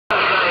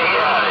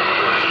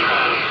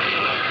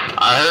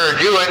I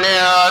heard you in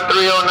there,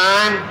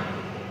 309.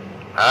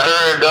 I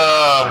heard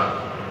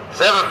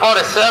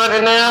 747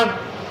 in there.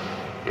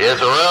 It's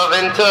rough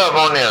and tough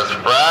on this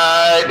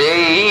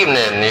Friday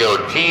evening. Yo,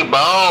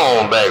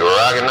 T-Bone back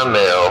rocking the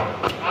mill.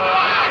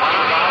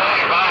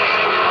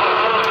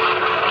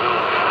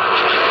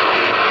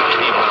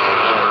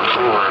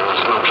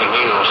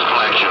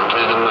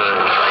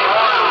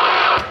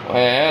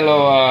 Well,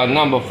 hello,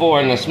 number 4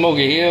 in the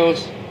Smoky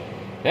Hills.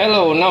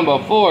 Hello,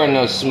 number 4 in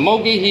the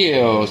Smoky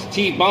Hills.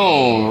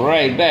 T-Bone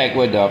right back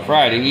with the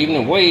Friday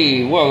evening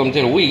wave. Welcome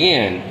to the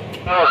weekend.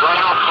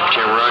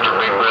 Jim Roger,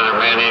 big brother,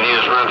 man, it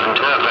is rough and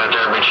tough out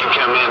there, but you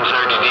come in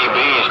 30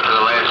 dBs for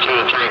the last 2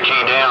 or 3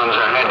 key downs.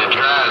 I had to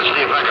try to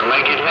see if I could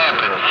make it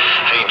happen.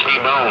 Hey,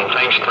 T-Bone,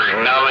 thanks for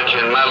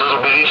acknowledging my little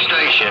bitty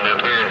station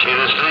up here in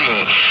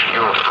Tennessee.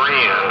 Your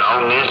friend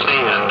on this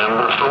end,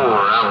 number 4.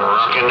 I'm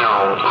rocking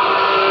on.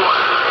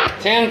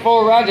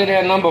 10-4 Roger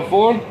there, number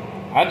 4.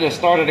 I just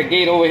started a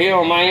gate over here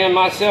on my end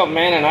myself,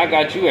 man, and I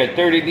got you at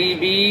 30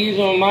 dBs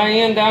on my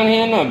end down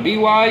here in the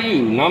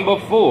BYU, number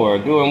 4,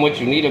 doing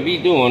what you need to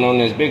be doing on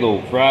this big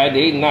old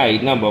Friday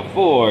night. Number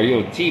 4,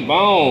 your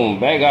T-Bone,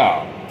 back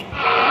out.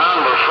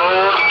 Number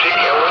 4,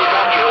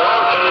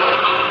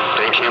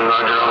 Big Tim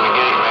Roger on the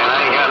gate, man.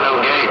 I ain't got no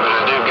gate, but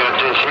I do got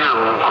this here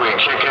real quick.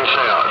 Check this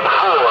out.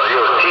 4,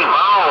 your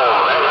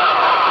T-Bone, back out.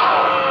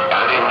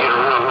 I didn't get a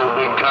real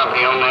big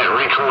copy on that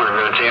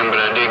recorder, Tim,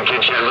 but I did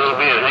catch that a little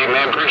bit. Hey,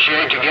 man,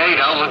 appreciate the gate.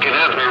 I'll look it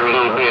up here in a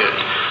little bit.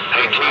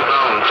 Hey,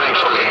 T-Bone, thanks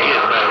for the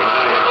get back.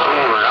 Number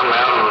 4, I'm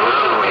out on the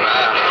road.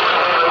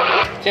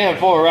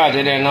 10-4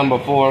 Roger there, number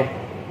 4.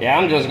 Yeah,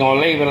 I'm just going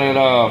to label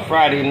it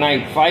Friday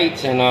Night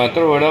Fights and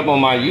throw it up on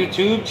my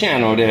YouTube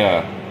channel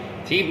there.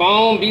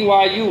 T-Bone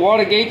BYU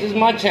Watergate is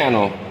my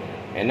channel.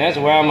 And that's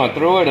where I'm going to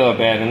throw it up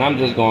at. And I'm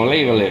just going to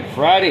label it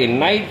Friday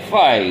Night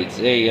Fights.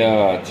 Hey,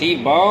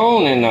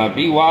 T-Bone and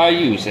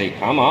BYU say,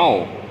 come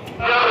on.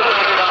 I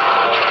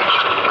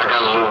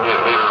got a little bit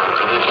better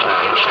for this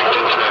time. Check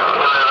this out.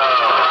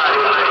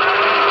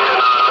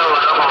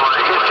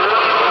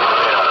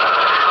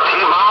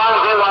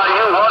 T-Bone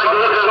BYU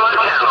Watergate is my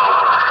channel.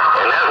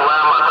 And that's where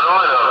I'm going to throw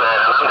it up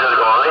at. And I'm just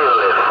going to label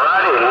it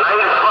Friday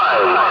Night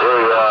Fights.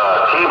 Hey, T-Bone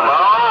and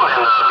BYU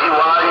say,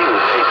 come on.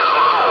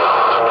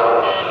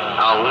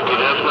 I'll look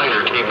it up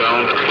later,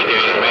 T-Bone.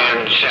 Appreciate it,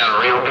 man. Sound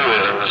real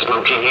good in the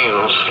Smoky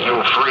Hills.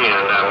 Your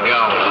friend, I'm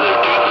gone.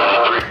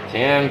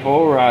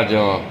 10-4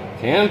 Roger.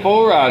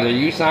 10-4 Roger.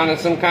 You sounded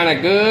some kind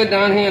of good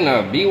down here in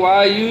the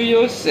BYU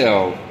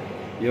yourself.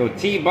 Yo,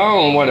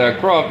 T-Bone with a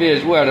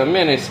crawfish with a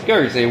mini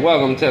skirt. Say,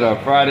 welcome to the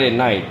Friday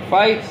Night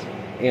Fights.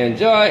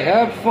 Enjoy,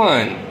 have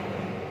fun.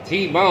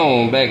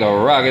 T-Bone back a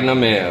rockin' the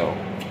mill.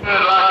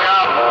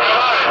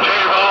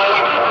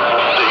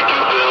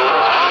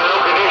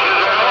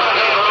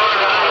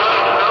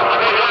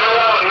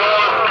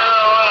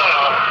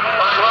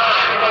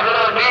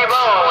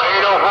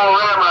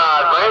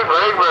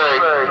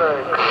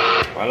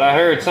 Well, I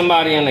heard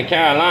somebody in the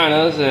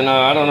Carolinas, and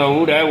I don't know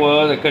who that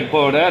was. I couldn't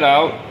pull that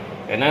out.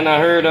 And then I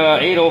heard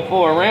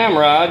 804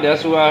 Ramrod.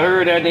 That's who I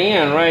heard at the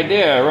end, right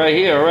there, right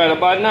here, right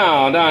about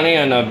now, down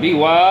here in the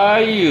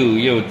BYU.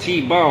 Yo,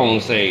 T-Bone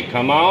say,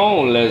 come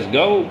on, let's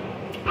go.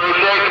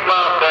 Appreciate the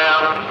bump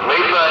down. Be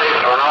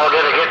safe. We're all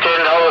going to get to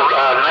the old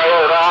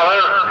nail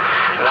dollar.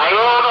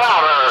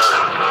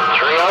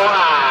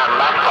 309,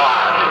 back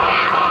clock.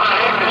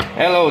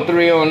 Hello,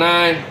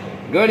 309.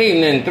 Good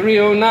evening,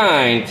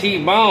 309.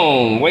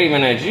 T-Bone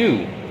waving at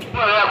you.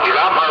 What up? You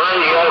got my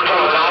radio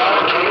turned on?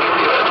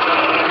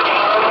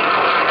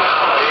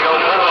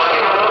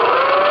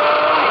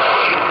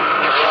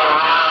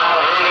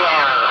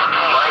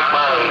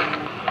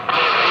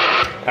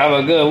 Have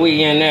a good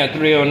weekend there,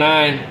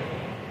 309.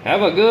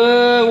 Have a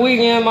good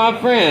weekend, my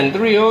friend,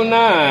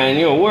 309.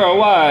 Your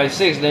worldwide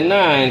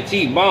 69.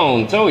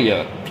 T-Bone told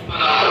ya.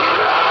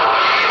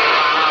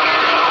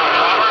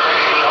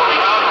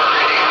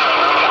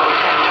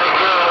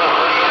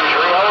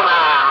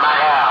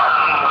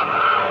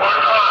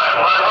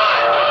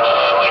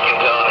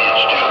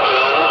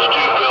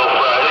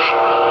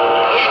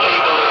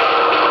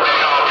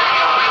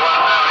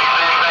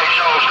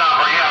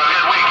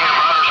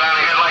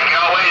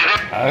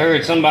 I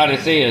heard somebody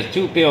say it's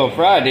 2-pill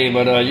Friday,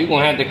 but you're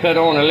going to have to cut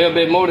on a little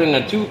bit more than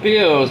the 2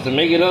 pills to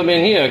make it up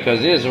in here,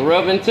 because it's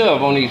rough and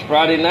tough on these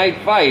Friday night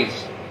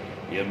fights.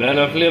 You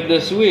better flip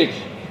the switch.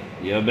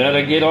 You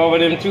better get over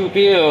them 2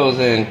 pills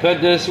and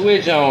cut the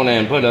switch on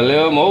and put a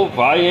little more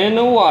fire in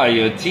the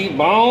wire.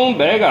 T-Bone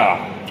back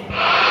off.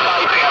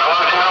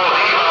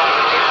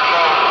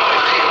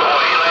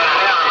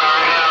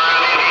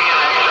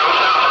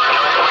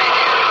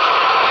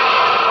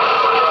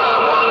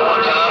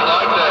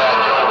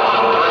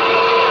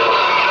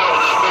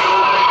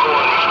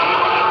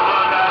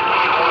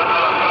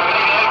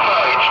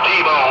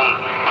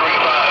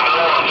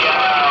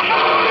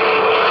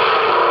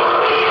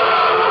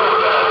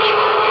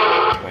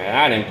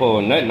 I didn't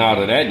pull nothing out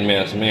of that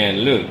mess, man.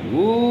 Look,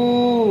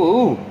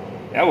 ooh,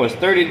 that was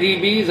 30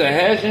 dBs of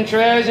hash and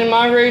trash in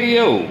my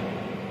radio.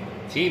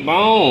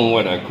 T-Bone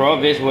with a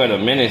crawfish with a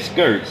mini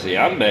skirt. See,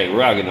 I'm back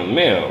rocking the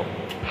mill.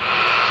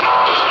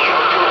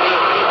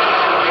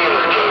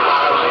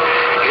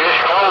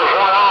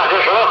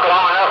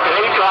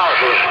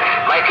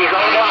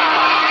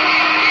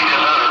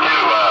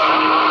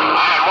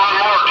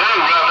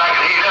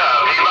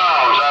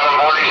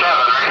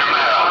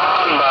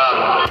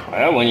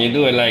 Well, when you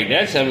do it like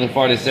that,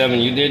 747,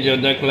 you did your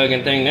duck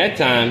clucking thing that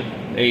time.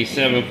 Hey,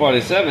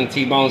 747,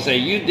 T-Bone say,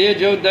 you did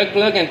your duck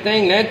clucking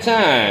thing that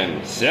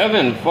time.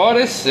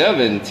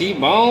 747,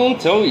 T-Bone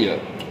told you.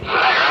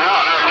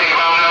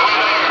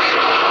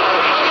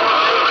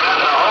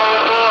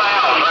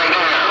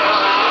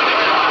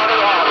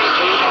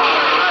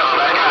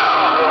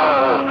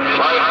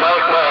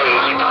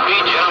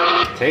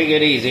 Take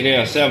it easy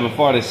there,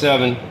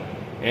 747.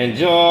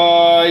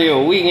 Enjoy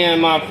your weekend,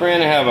 my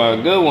friend. Have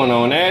a good one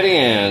on that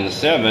end.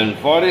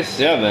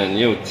 747.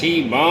 Yo,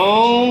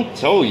 T-Bone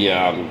told you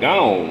I'm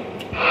gone.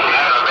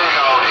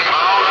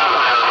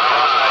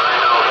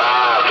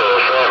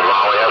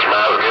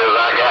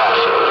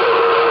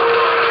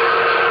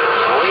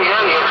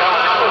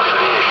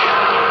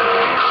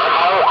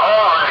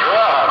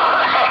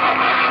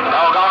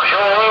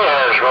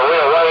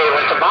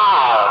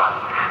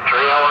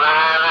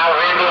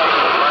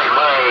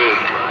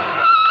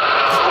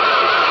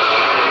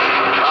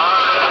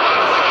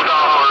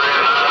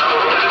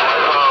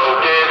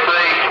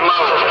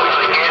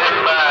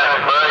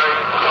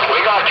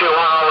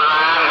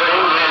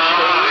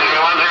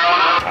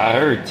 I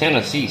heard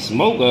Tennessee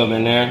Smoke up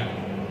in there.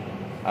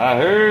 I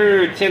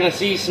heard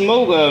Tennessee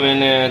Smoke up in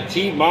there.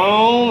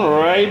 T-Bone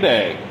right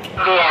back.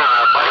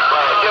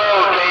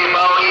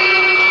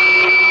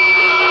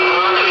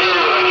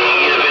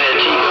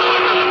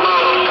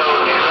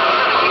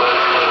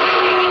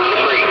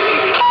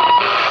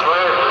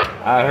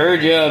 I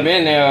heard you up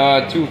in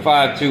there,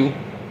 252.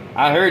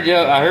 I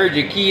heard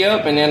you key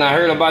up, and then I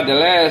heard about the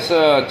last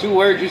 2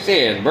 words you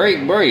said.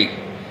 Break, break.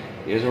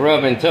 It's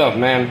rough and tough,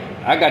 man.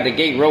 I got the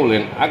gate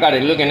rolling. I got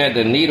it looking at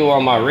the needle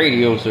on my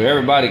radio so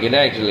everybody could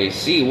actually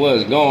see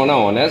what's going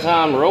on. That's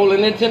how I'm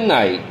rolling it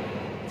tonight.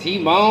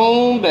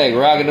 T-Bone back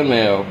rocking the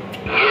mail.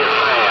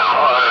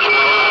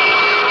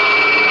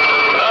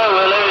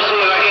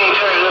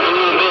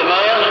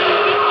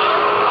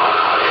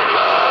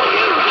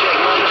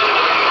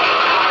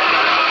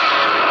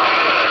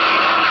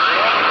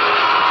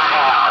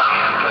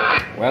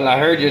 Well, I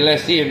heard you.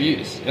 Let's see if you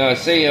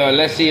let's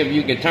see if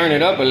you can turn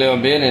it up a little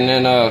bit, and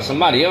then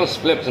somebody else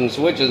flipped some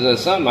switches or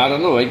something. I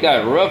don't know. It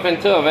got rough and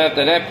tough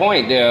after that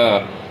point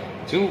there.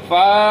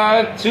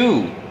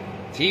 252.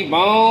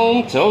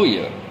 T-Bone told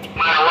you.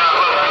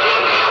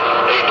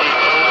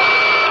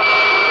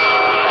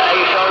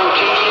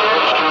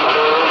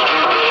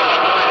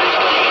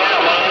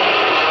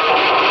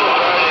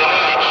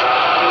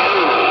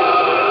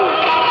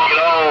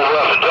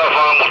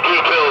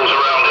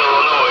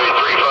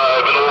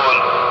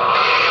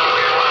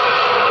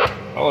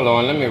 Hold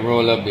on, let me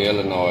roll up to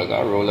Illinois.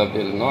 I roll up to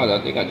Illinois.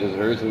 I think I just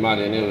heard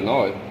somebody in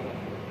Illinois.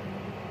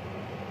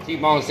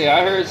 T-Bone say,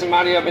 I heard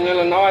somebody up in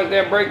Illinois. Is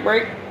there break,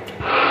 break? No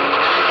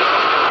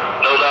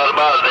doubt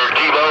about it there,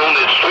 T-Bone.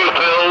 It's 2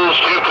 pill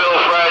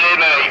Friday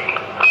night.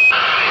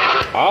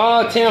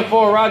 Oh,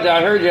 10-4, Roger.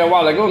 I heard you a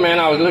while ago, man.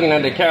 I was looking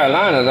at the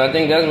Carolinas. I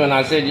think that's when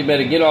I said you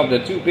better get off the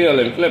 2 pill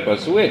and flip a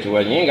switch.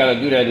 Well, you ain't got to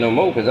do that no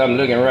more because I'm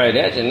looking right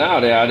at you now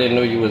there. I didn't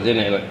know you was in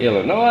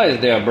Illinois. Is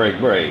there break,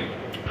 break?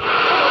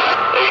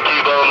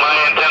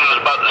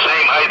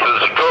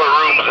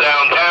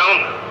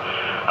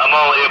 I'm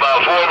only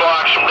about 4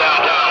 blocks from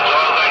downtown, so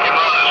all I can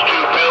run is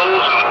 2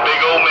 pills and a big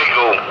old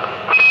Mako.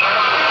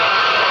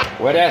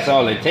 Well, that's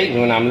all it takes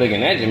when I'm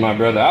looking at you, my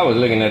brother. I was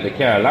looking at the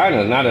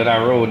Carolinas. Now that I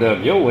rolled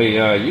up your way,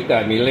 you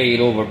got me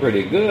laid over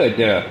pretty good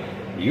there.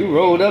 You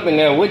rolled up in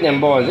there with them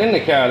boys in the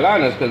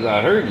Carolinas because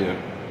I heard you.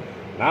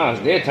 Now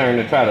it's their turn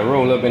to try to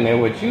roll up in there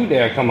with you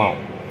there. Come on.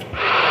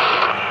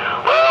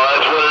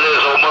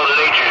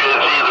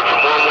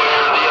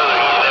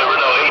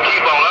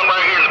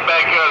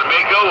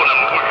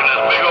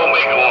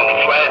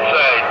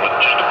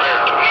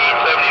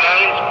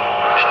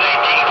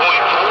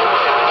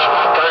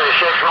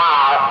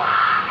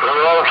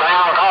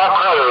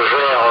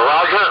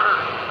 Roger.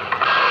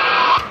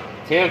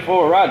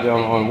 10-4 Roger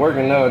on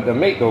working the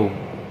Mako.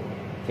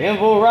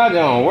 10-4 Roger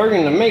on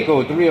working the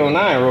Mako.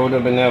 309 rolled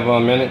up in there for a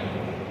minute.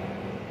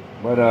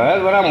 But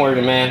that's what I'm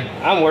working, man.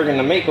 I'm working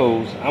the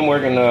Makos. I'm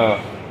working the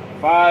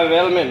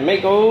 5-element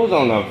Makos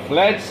on the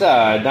flat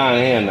side down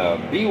here in the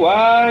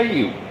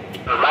BYU.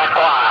 Back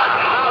wide.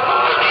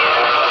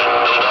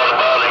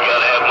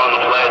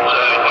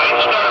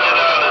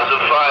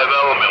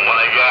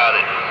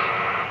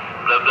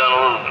 I've done a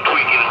little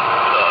tweaking,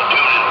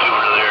 tuning to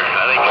her there.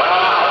 I think it's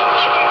a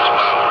sweet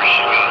spot where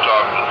she's going to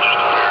talk with just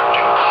a pair or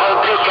two. I'll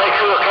just take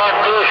you a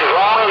catfish as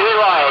long as you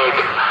like.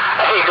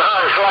 Hey,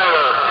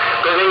 gunslinger,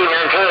 good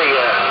evening to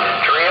you.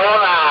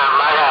 309,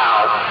 my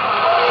house.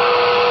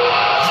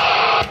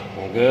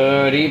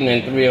 Good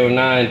evening,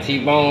 309.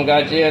 T-Bone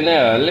got you in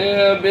there a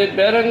little bit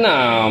better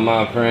now,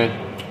 my friend.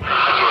 That's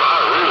what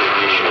I really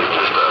need. It's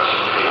just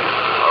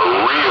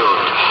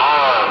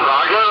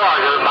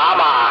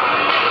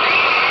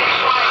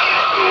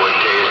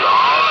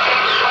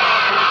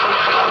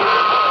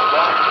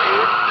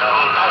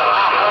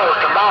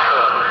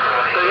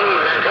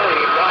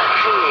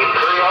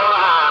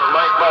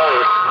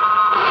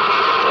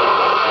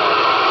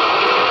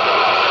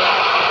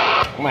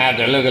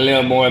have to look a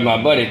little more at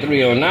my buddy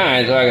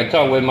 309 so I can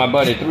talk with my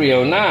buddy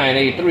 309.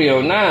 Hey,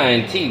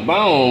 309,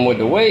 T-Bone with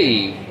the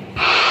wave.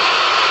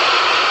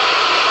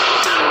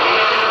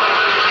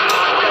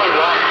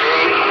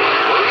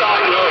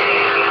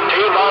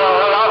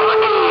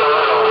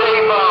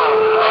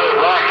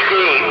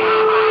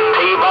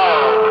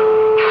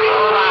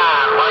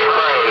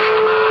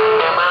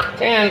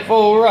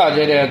 Full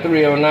Roger there,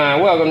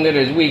 309. Welcome to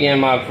this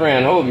weekend, my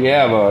friend. Hope you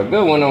have a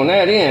good one on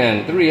that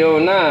end.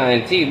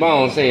 309,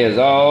 T-Bone says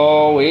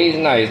always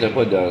nice to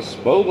put the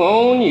spoke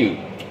on you.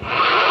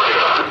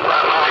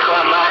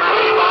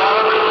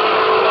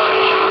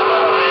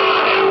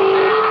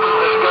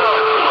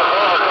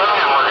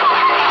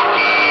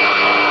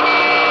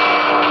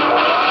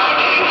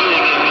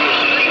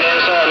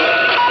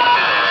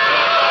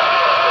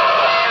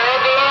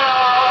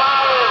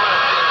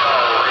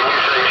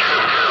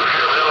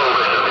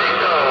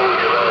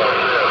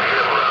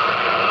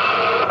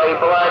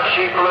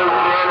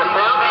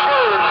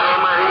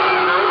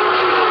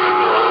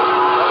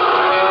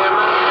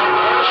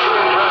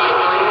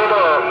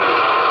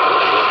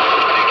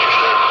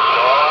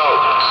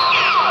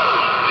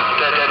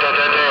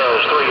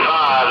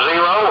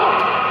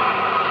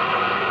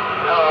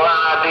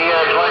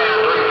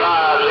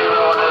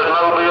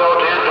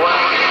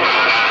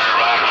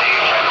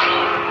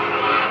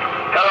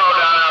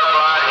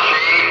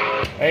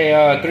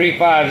 Hey,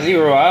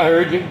 350, I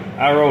heard you.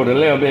 I rode a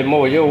little bit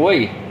more your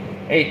way.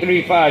 Hey,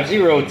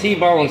 350,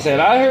 T-Bone said,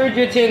 I heard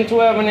you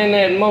 1012 in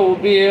that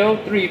Mobile.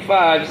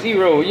 350,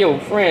 your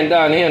friend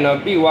down here in the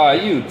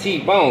BYU,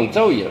 T-Bone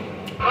told you.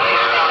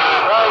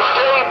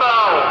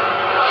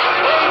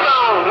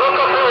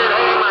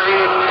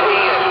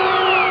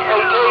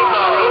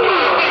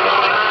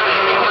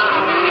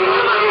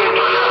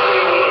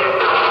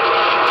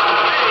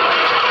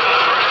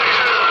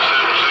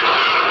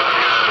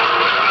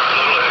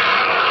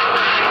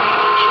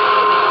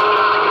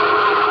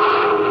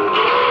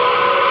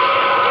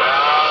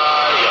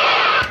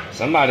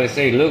 Somebody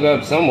say look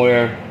up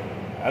somewhere.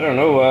 I don't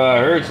know. I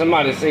heard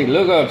somebody say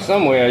look up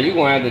somewhere. You're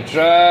going to have to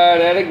try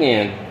that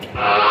again.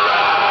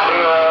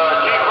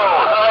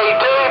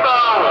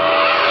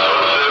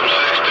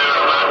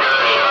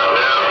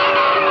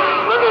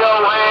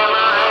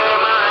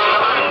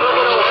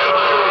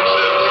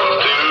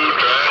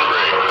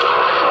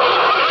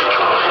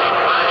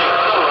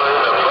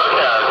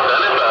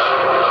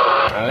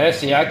 Let's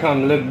see, I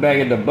come look back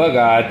at the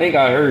Buckeye. I think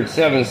I heard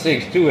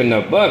 762 in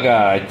the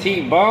Buckeye.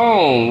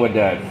 T-Bone with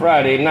that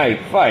Friday night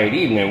fight,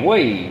 evening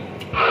wave.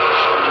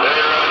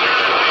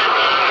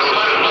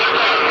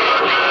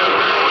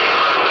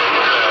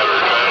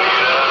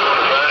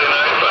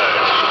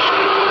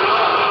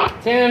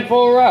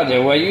 10-4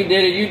 Roger. Well, you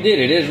did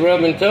it. It's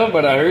rubbing tough,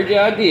 but I heard you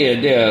I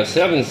did. There,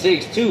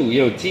 762.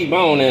 Yo,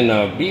 T-Bone and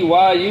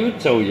BYU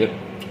told you.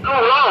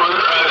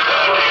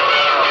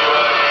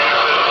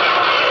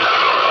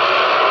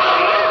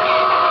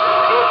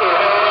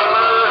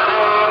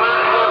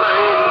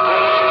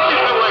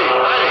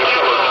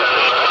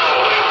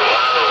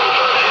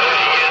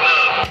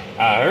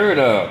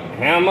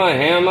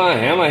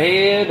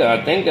 Hammerhead.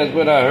 I think that's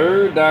what I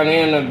heard down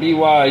here in the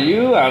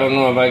BYU. I don't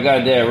know if I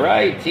got that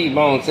right.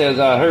 T-Bone says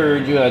I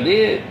heard you. I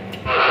did.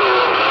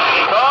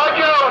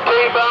 Roger,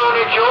 T-Bone,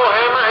 it's your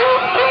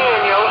Hammerhead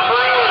 10. Your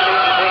friend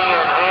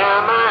is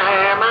 10.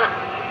 Hammer.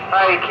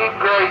 Hey, keep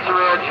Grace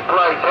around your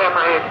place.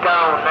 Hammerhead's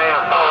gone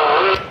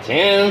now.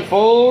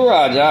 10-4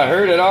 Roger. I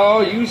heard it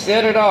all. You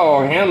said it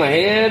all.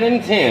 Hammerhead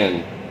and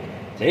 10.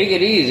 Take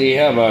it easy.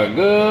 Have a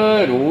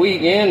good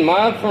weekend,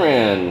 my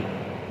friend.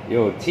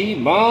 Yo,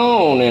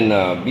 T-Bone and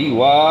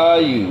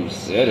BYU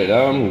said it,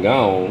 I'm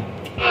gone.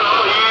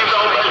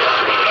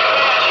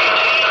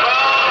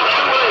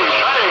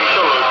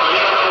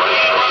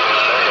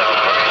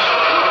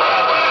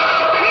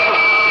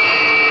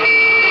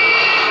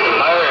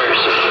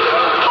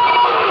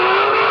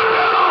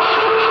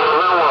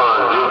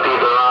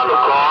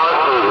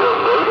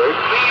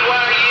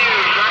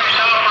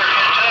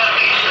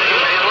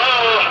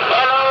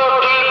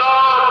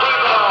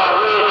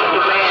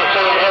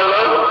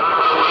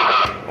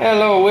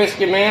 Hello,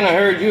 Whiskey Man. I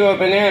heard you up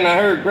in there, and I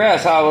heard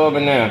Grasshopper up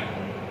in there.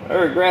 I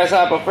heard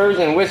Grasshopper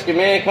first, and Whiskey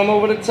Man come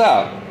over the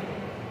top.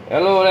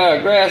 Hello there,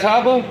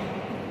 Grasshopper.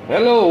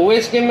 Hello,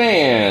 Whiskey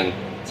Man.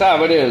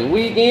 Top of this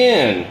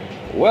weekend.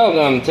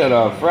 Welcome to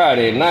the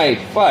Friday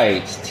Night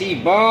Fights.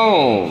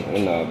 T-Bone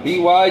and the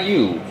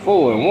BYU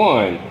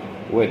 4-1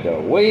 with the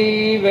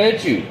wave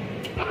at you.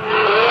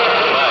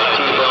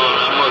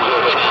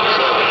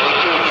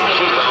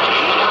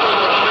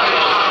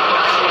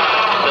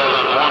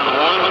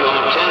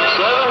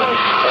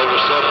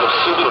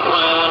 Super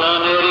plan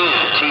on that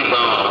end.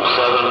 T-Bone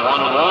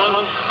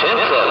 711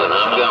 10-7.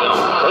 I'm going.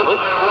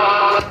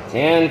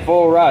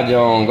 10-4 Roger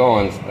on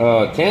going.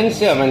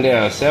 10-7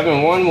 there.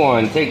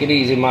 711. Take it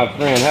easy, my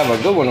friend. Have a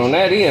good one on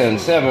that end.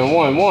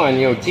 711.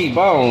 Your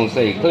T-Bone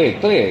say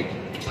click, click. T-Bone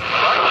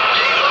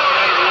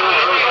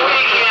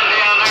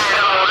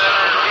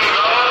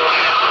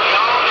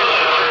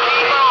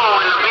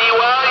in the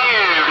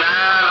BYU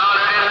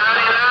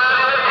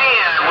 999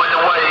 10 with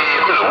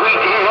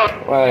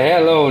Well,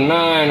 hello,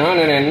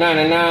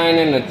 999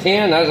 in the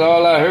 10. That's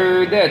all I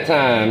heard that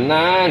time.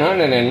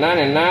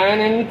 999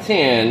 in the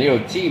 10. Yo,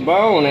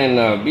 T-Bone and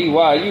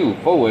BYU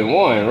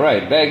 4-1.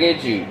 Right back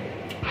at you.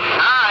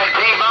 Hi,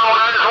 T-Bone.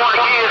 I just want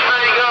to give you a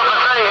thing up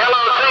and say hello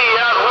to you.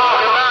 I was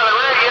walking by the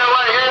radio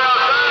right here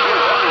outside.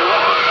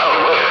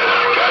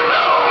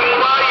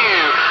 Who are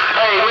you?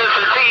 Hey,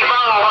 Mr.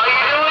 T-Bone, how you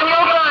doing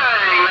your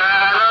thing?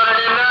 999.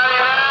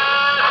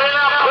 Then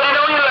I'll put it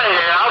on you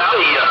later. I'll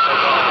see you.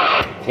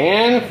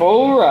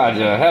 10-4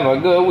 Roger. Have a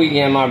good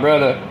weekend, my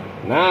brother.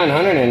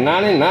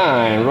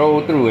 999.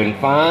 Roll through in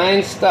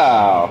fine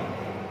style.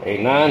 Hey,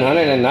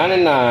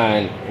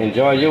 999.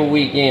 Enjoy your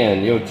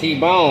weekend. Your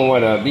T-Bone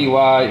with a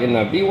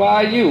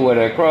BYU with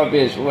a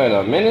crawfish with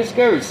a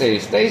miniskirt say,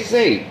 stay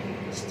safe,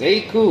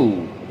 stay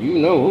cool. You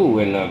know who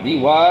in the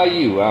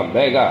BYU. I'm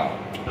back out.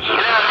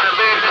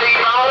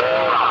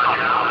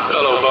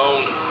 Hello,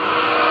 Bone.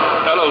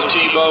 Hello,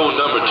 T-Bone,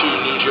 number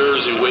 2, New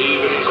Jersey,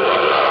 waving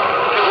quiet.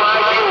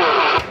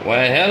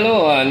 Well,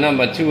 hello,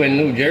 number 2 in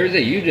New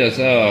Jersey. You just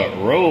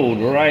rolled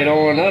right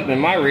on up in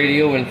my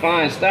radio in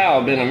fine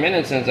style. Been a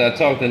minute since I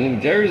talked to New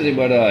Jersey,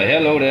 but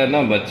hello there,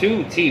 number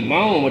 2,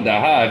 T-Bone with the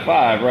high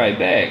five right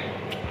back. T-Bone,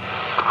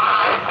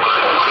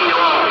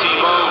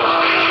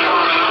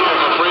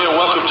 my friend,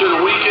 welcome to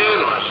the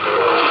weekend.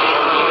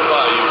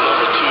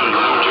 Number 2,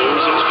 New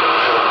Jersey.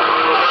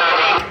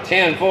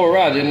 10-4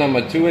 Roger,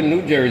 number 2 in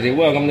New Jersey.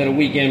 Welcome to the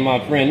weekend, my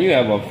friend. You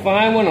have a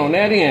fine one on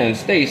that end.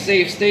 Stay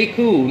safe, stay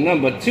cool.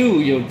 Number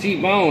 2, your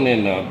T-Bone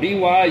and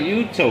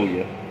BYU told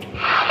you.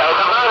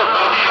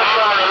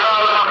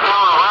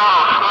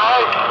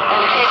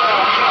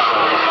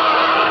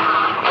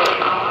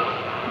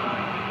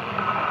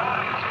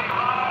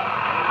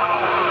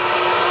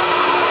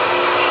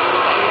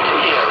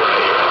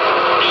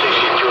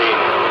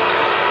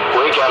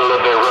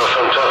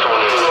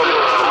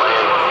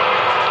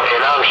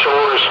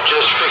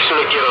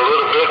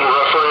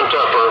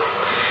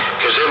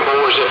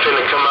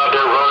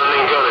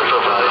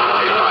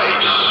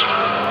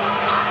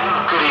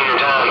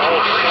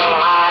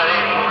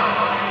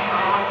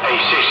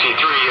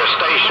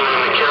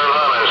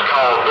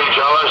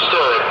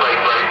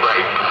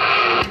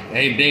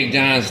 Hey, Big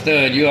John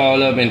Stud, you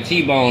all up in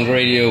T-Bone's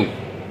radio.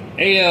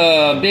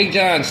 Hey, Big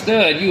John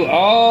Stud, you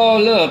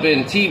all up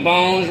in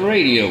T-Bone's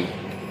radio. Don't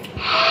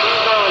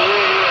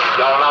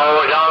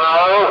know.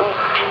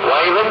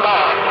 Waving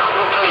back.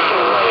 I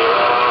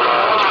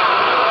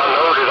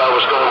know that I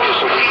was going to get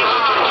some people's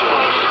attention.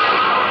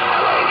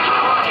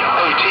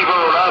 Hey,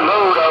 T-Bone, I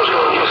know that I was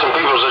going to get some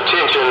people's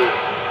attention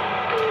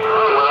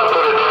when I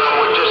put it down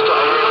with just a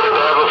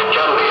dab of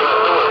candy and a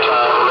thought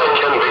time. That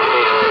can be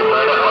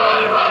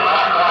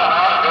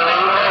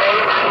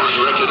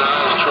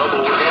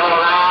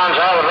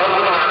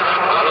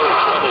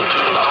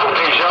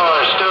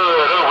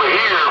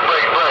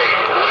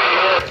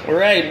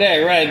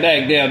Right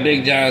back there,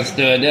 Big John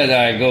Stud. That's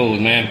how it goes,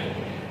 man.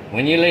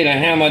 When you lay the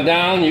hammer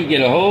down, you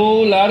get a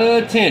whole lot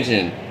of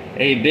attention.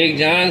 Hey, Big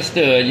John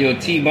Stud, your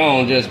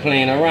T-Bone just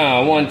playing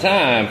around one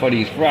time for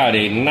these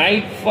Friday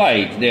night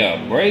fights. They're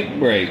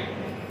break.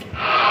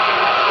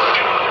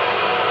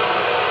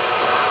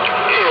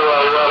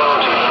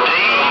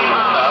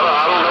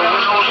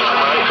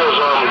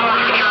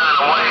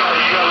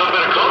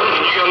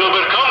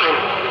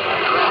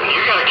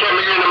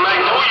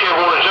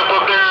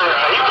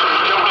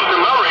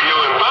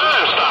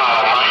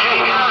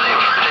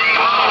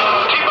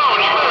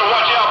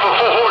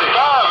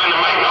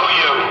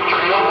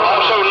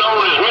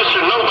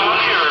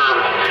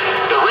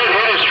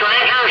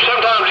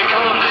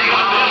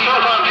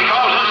 Sometimes he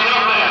calls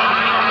himself that.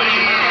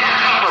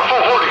 But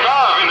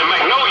 445 in the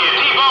Magnolia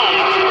T-Bone.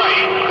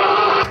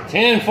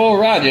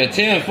 10-4 Roger,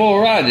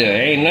 10-4 Roger.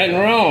 Ain't nothing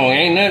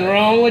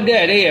wrong with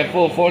that. Hey, at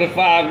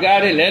 445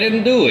 got it, let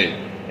him do it.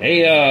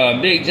 Hey,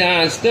 Big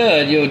John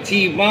Stud, your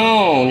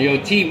T-Bone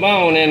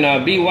and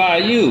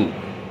BYU.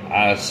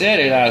 I said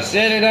it,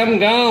 I'm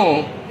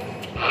gone.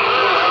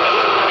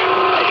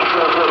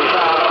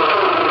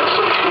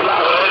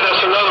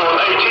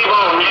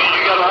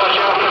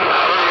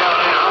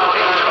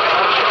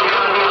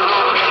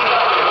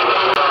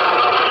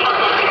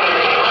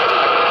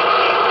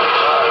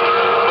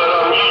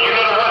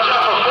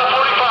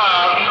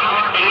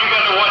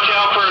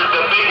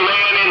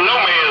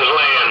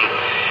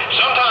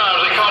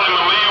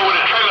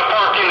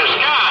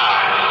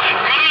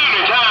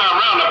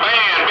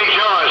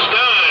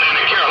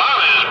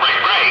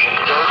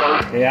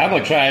 Yeah, I'm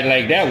gonna try it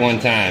like that one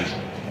time.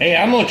 Hey,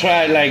 I'm gonna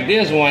try it like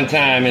this one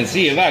time and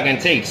see if I can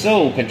take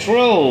sole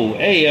control.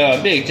 Hey,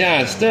 Big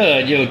John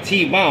Stud, your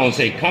T-Bone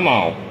say, come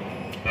on.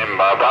 And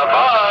bye.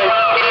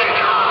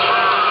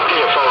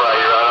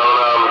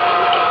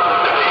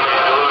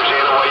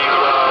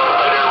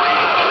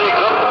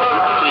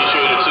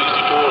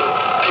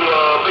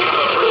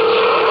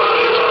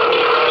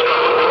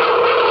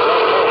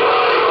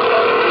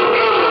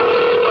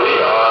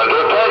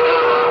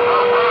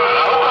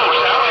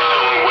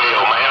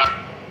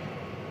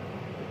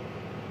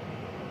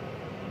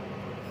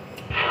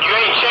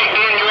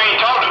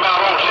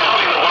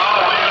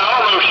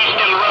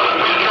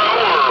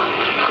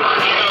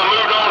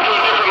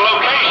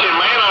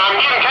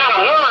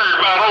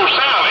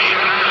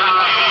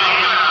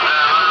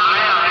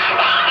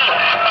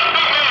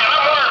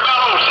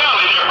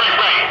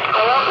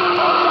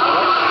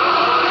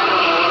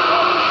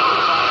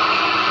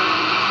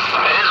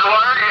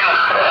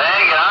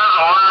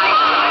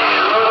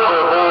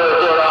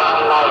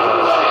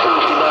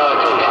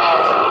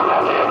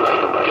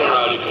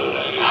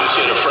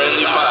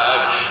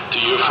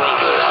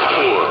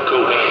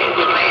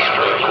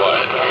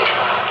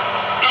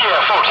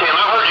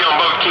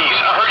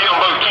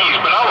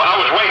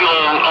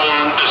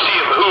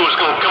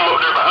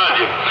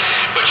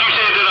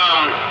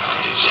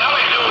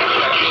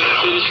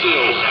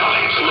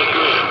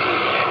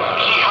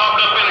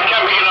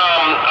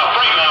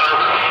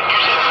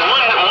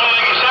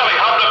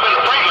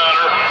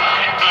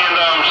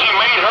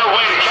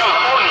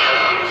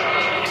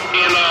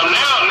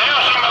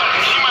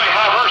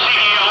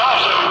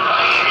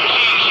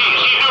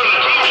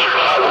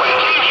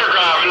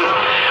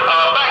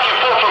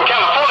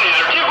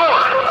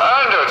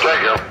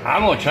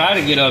 gonna try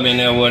to get up in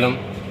there with him.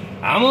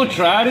 I'm gonna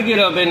try to get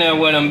up in there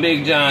with him,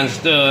 Big John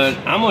Stud.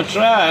 I'm gonna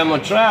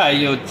try.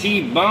 Yo,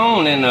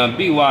 T-Bone in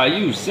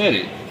BYU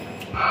City.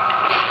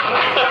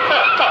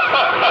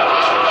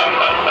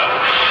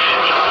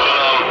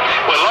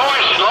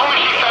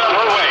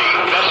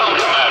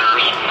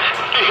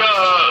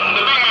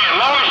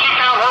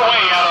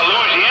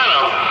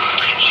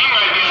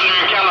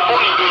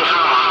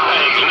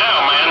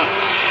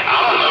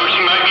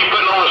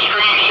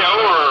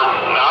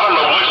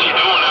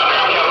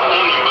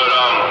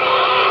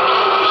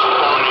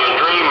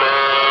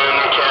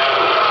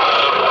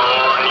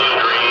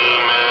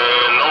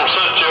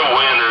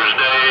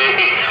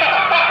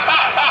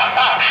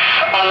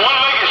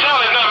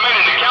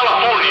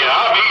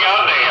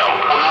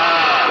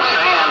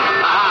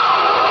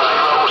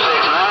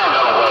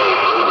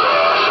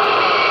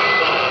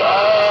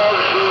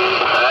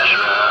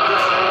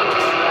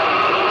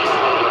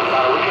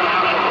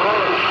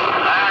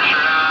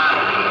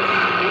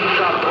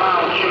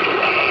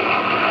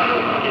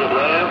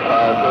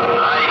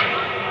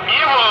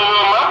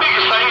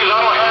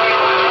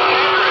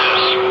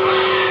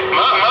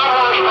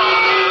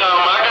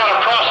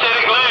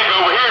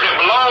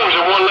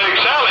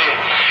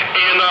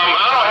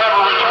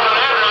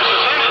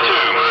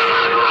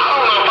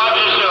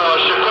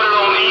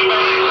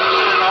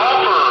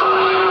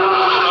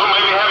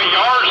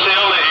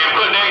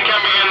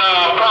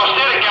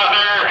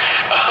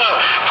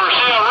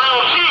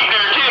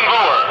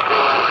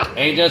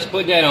 Hey, just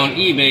put that on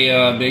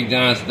eBay, Big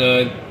John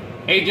Stud.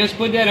 Hey, just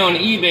put that on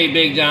eBay,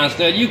 Big John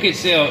Stud. You can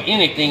sell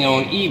anything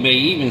on eBay,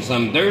 even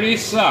some dirty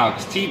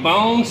socks.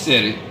 T-Bone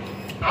City.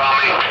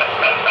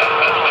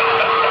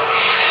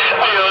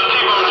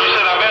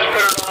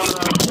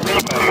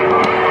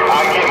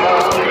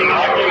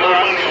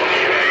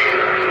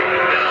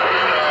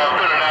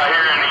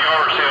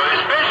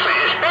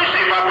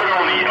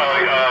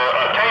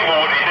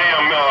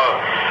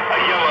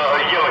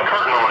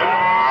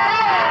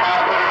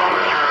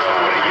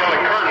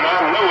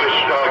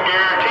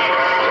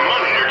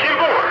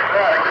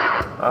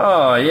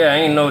 Oh, yeah,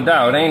 ain't no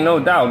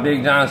doubt,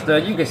 Big John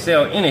Stud. You can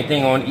sell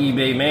anything on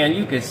eBay, man.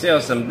 You can sell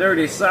some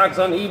dirty socks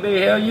on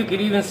eBay. Hell, you could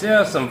even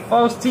sell some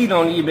false teeth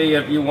on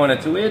eBay if you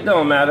wanted to. It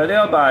don't matter.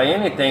 They'll buy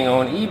anything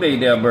on eBay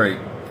they'll break.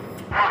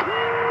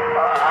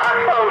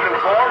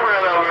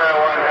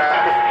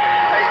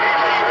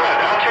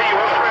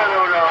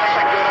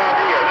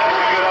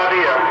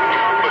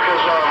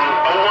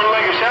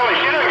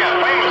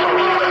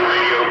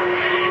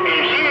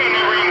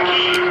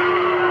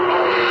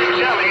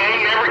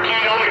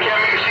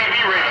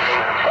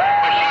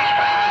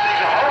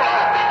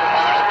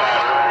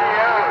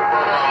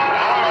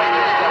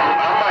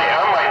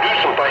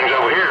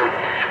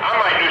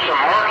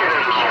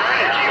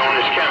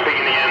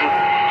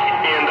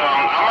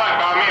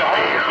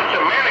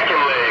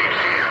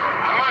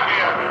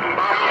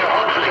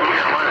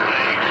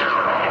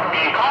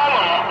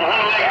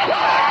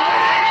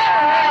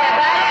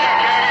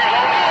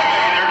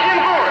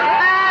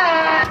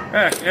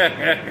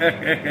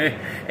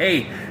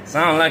 Hey,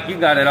 sound like you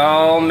got it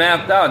all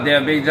mapped out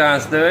there, Big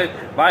John Stud.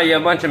 Buy you a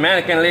bunch of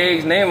mannequin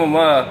legs, name them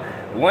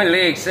One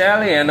Leg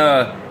Sally, and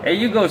hey,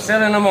 you go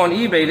selling them on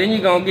eBay, then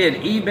you're gonna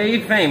get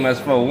eBay famous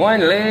for One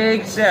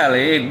Leg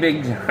Sally. Hey,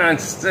 Big John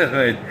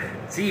Stud.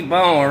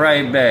 T-Bone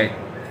right back.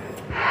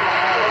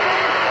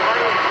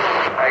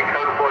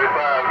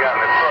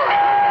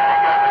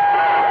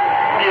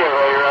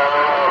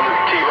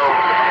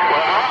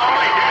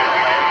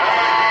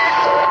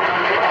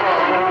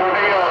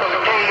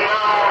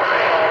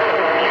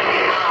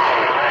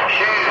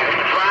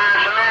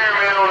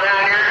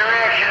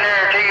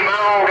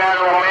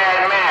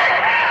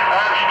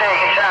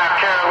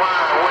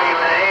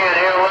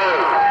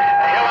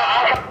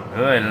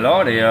 Good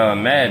lordy,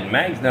 Mad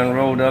Max done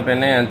rolled up in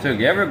there and took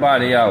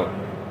everybody out.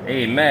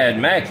 Hey, Mad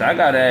Max, I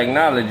gotta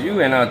acknowledge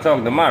you and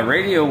talk to my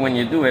radio when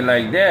you do it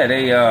like that.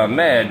 Hey,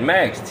 Mad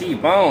Max,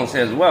 T-Bone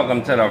says,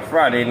 welcome to the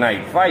Friday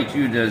Night Fight.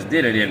 You just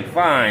did it in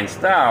fine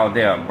style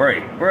there.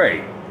 Break.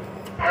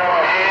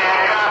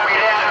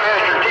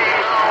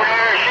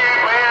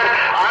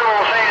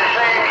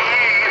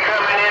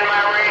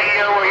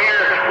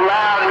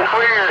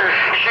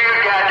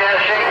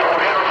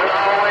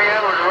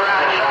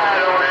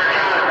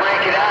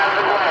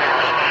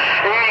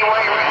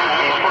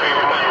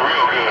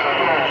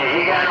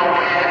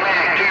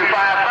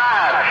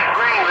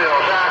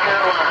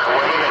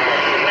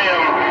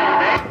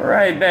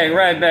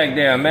 Right back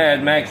there,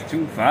 Mad Max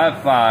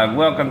 255.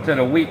 Welcome to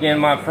the weekend,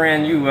 my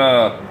friend. You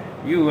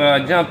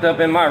jumped up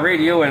in my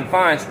radio in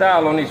fine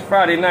style on these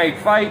Friday night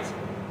fights.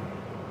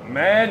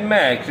 Mad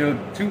Max, yo,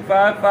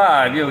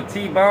 255, yo,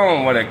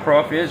 T-Bone with a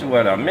crawfish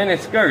with a mini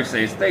skirt.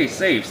 Say, stay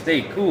safe,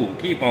 stay cool,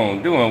 keep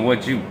on doing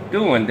what you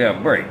doing there,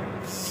 break.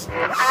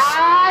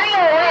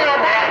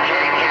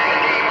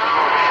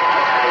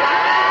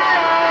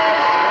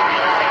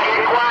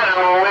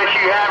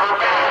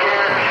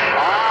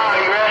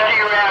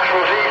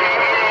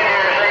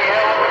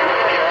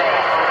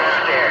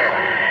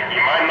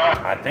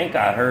 I think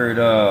I heard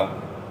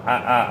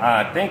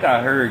I think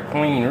I heard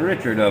Queen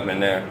Richard up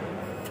in there.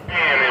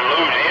 And in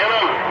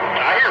Louisiana,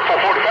 I hear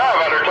 445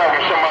 out there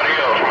talking to somebody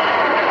else, man.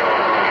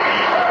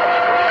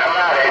 How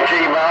about it,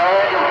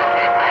 T-Bone?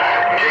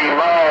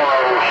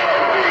 T-Bone,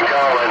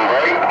 calling,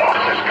 break.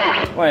 This is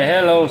Scooby. Wait,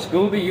 hello,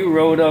 Scooby. You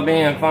rode up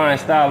in fine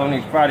style on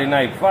these Friday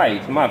night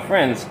fights. My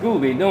friend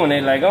Scooby doing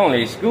it like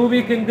only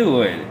Scooby can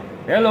do it.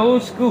 Hello,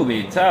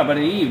 Scooby. Top of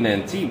the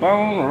evening.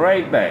 T-Bone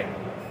right back.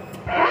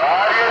 Roger,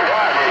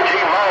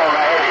 T-Bone,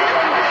 I had to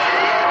come to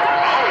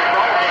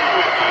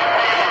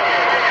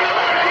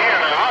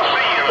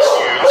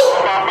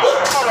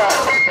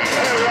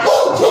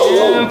see.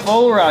 Yeah,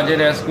 full Roger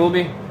that,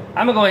 Scooby.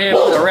 I'm gonna go ahead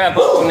and put a wrap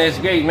up on this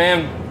gate,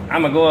 man.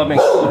 I'm gonna go up in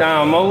cool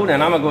down mode,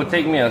 and I'm gonna go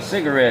take me a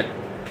cigarette.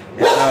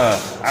 And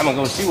I'm gonna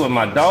go see what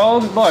my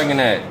dog's barking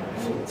at.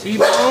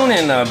 T-Bone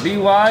and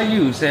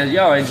BYU says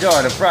y'all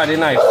enjoy the Friday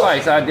night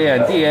fights out there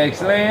in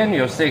DX land.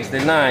 Your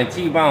 69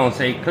 T-Bone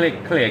say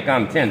click click.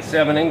 I'm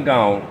 10-7 and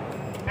gone.